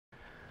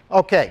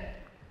Okay,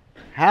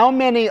 how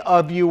many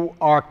of you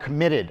are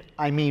committed,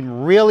 I mean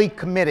really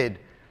committed,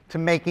 to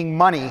making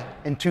money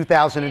in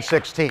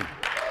 2016?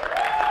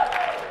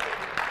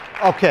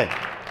 Okay,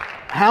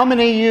 how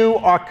many of you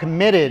are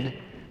committed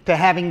to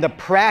having the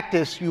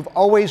practice you've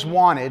always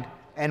wanted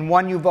and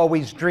one you've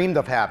always dreamed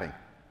of having?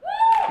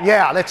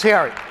 Yeah, let's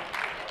hear it.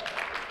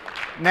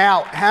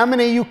 Now, how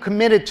many of you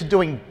committed to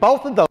doing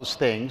both of those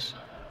things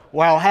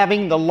while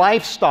having the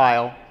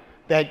lifestyle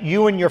that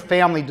you and your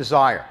family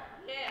desire?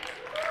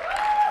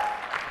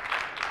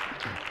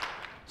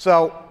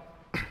 So,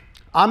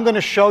 I'm going to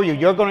show you,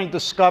 you're going to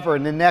discover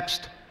in the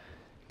next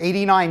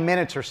 89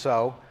 minutes or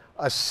so,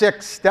 a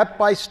 6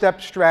 step-by-step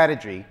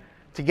strategy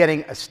to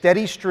getting a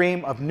steady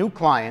stream of new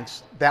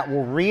clients that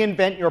will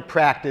reinvent your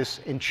practice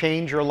and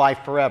change your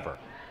life forever.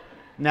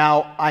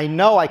 Now, I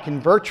know I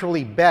can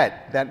virtually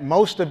bet that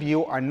most of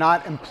you are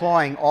not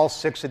employing all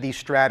 6 of these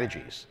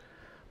strategies,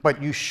 but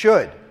you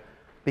should,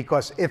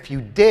 because if you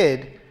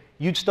did,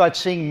 you'd start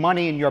seeing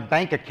money in your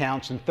bank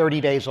accounts in 30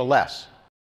 days or less.